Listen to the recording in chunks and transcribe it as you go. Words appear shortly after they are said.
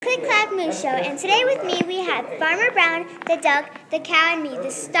Moose Show, and today with me we have Farmer Brown, the duck, the cow, and me, the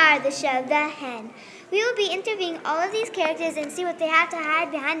star of the show, the hen. We will be interviewing all of these characters and see what they have to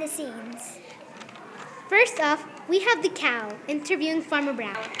hide behind the scenes. First off, we have the cow interviewing Farmer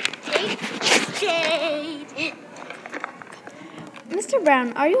Brown. Jade. Mr.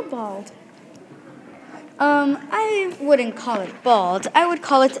 Brown, are you bald? I wouldn't call it bald. I would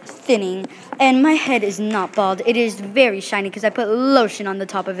call it thinning. And my head is not bald. It is very shiny because I put lotion on the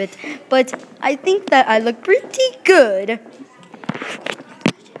top of it. But I think that I look pretty good.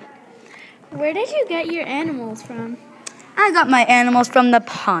 Where did you get your animals from? I got my animals from the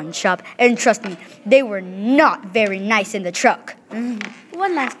pawn shop. And trust me, they were not very nice in the truck.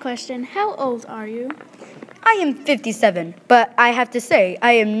 One last question. How old are you? I am 57, but I have to say,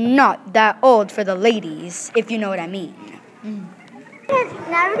 I am not that old for the ladies, if you know what I mean.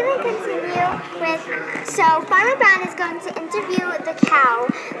 Now we're going to continue with, so Farmer Brown is going to interview the cow.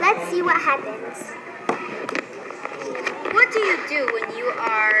 Let's see what happens. What do you do when you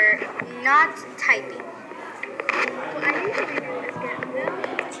are not typing? Well, I usually just get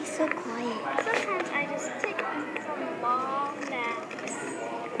really... She's so quiet. Sometimes I just take some long naps.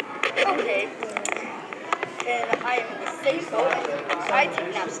 Okay. And I am in the same boat. I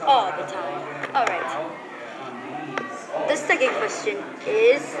take naps all the time. All right. The second question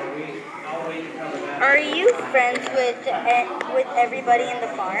is, are you friends with everybody in the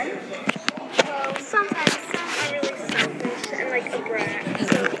farm? Well, sometimes some are really selfish and like a brat.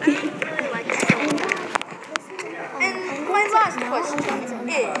 So I don't really like it. And my last question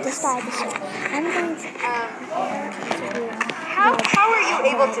is, The star of the show. I'm going to how are you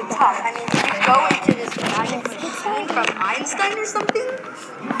able to talk? I mean, did you go into this magic machine from Einstein or something?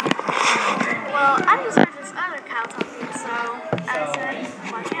 Well, I just heard this other cow talking, so I said,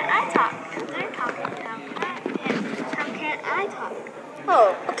 why can't I talk? Because they're talking, how can't I talk?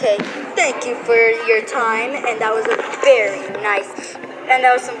 Oh, okay. Thank you for your time, and that was some very nice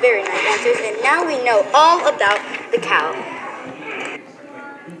answers. And now we know all about the cow.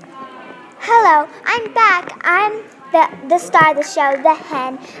 Hello, I'm back. I'm the star of the show, the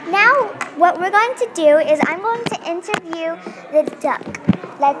hen. Now, what we're going to do is I'm going to interview the duck.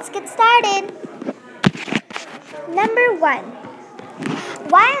 Let's get started. Number 1.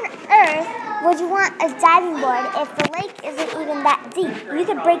 Why on earth would you want a diving board if the lake isn't even that deep? You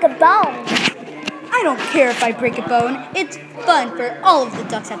could break a bone. I don't care if I break a bone. It's fun for all of the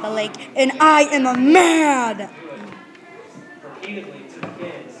ducks at the lake, and I am a man.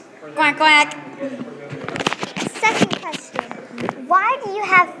 Quack, quack. Second question. Why do you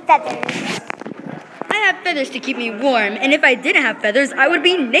have feathers? I have feathers to keep me warm, and if I didn't have feathers, I would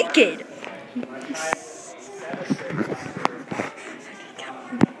be naked.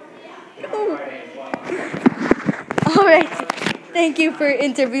 All right. Thank you for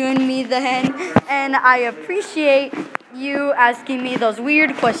interviewing me, the hen, and I appreciate you asking me those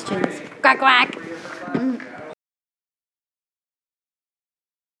weird questions. Quack, quack.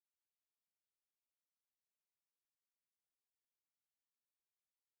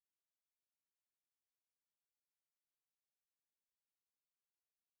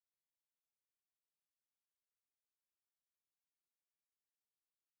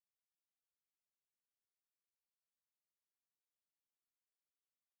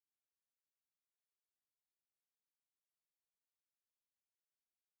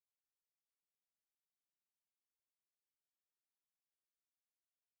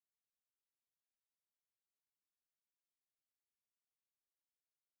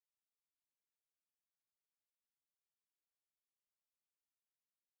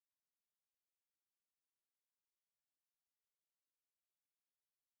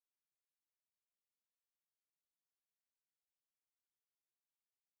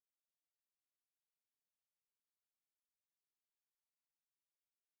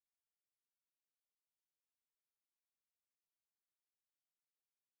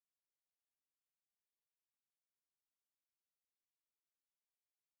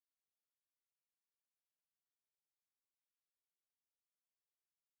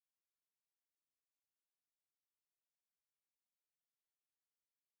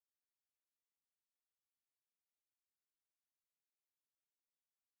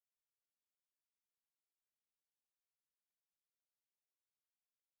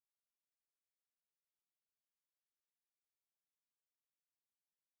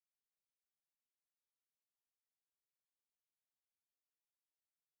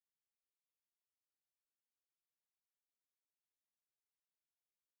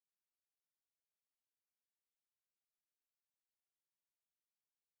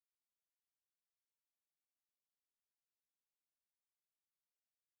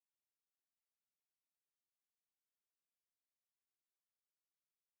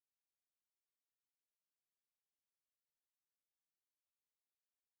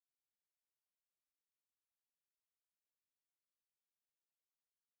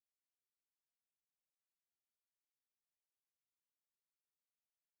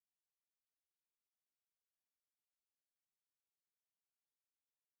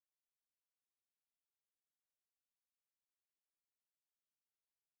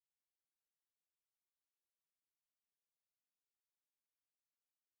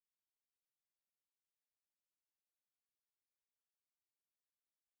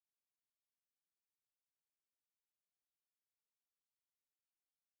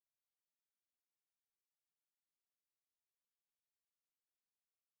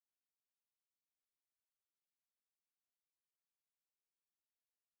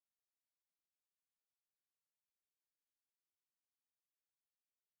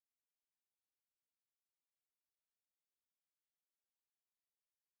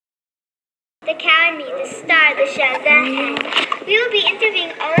 the cow, and me, the star of the show, the hen. We will be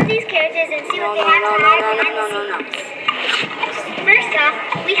interviewing all of these characters and see what they have to say behind the scenes. First off,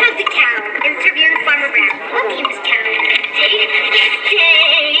 we have the cow interviewing Farmer Brown. Okay, Miss Cow.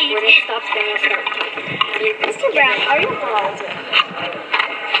 When it stops, then I'll start talking. Mr. Brown, are you bald?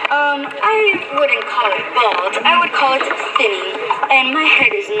 I wouldn't call it bald. I would call it thinning. And my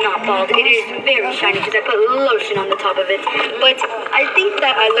head is not bald. It is very shiny because I put lotion on the top of it. But I think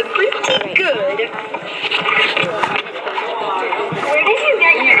that I look pretty good. Where did you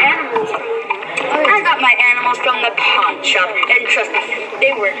get your animals from? I got my animals from the pawn shop. And trust me,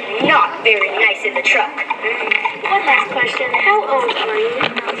 they were not very nice in the truck. One last question. How old are you?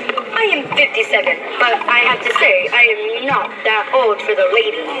 I am 57, but I have to say, I am not that old for the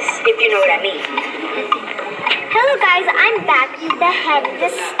ladies, if you know what I mean. Hello guys, I'm back, the hen, the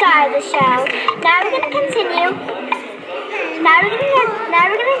star of the show. Now we're gonna continue. Now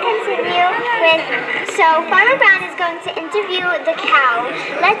we're gonna continue with. So Farmer Brown is going to interview the cow.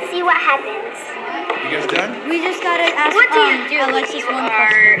 Let's see what happens. You guys done? We just gotta ask What do you do when Alexis you one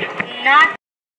are question. not